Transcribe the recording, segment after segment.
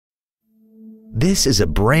This is a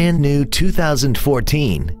brand new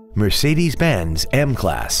 2014 Mercedes-Benz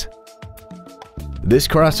M-Class. This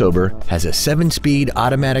crossover has a 7-speed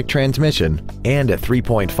automatic transmission and a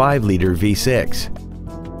 3.5-liter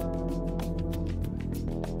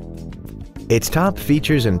V6. Its top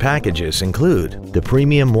features and packages include the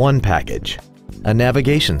Premium One package, a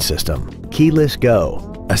navigation system, keyless go,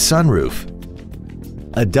 a sunroof,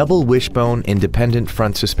 a double wishbone independent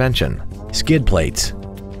front suspension, skid plates,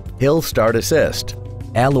 hill start assist,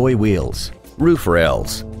 alloy wheels, roof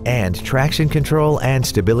rails, and traction control and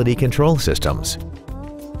stability control systems.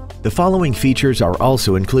 The following features are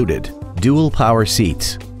also included: dual power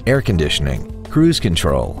seats, air conditioning, cruise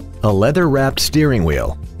control, a leather-wrapped steering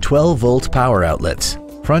wheel, 12-volt power outlets,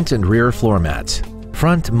 front and rear floor mats,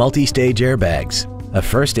 front multi-stage airbags, a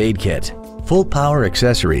first aid kit, full power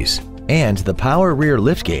accessories, and the power rear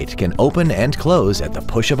liftgate can open and close at the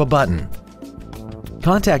push of a button.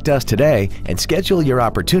 Contact us today and schedule your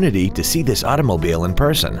opportunity to see this automobile in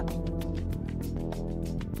person.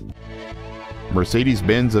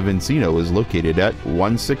 Mercedes-Benz of Encino is located at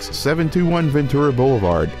 16721 Ventura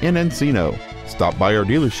Boulevard in Encino. Stop by our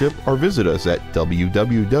dealership or visit us at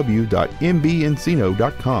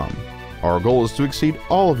www.mbencino.com. Our goal is to exceed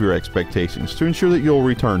all of your expectations to ensure that you'll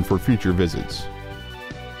return for future visits.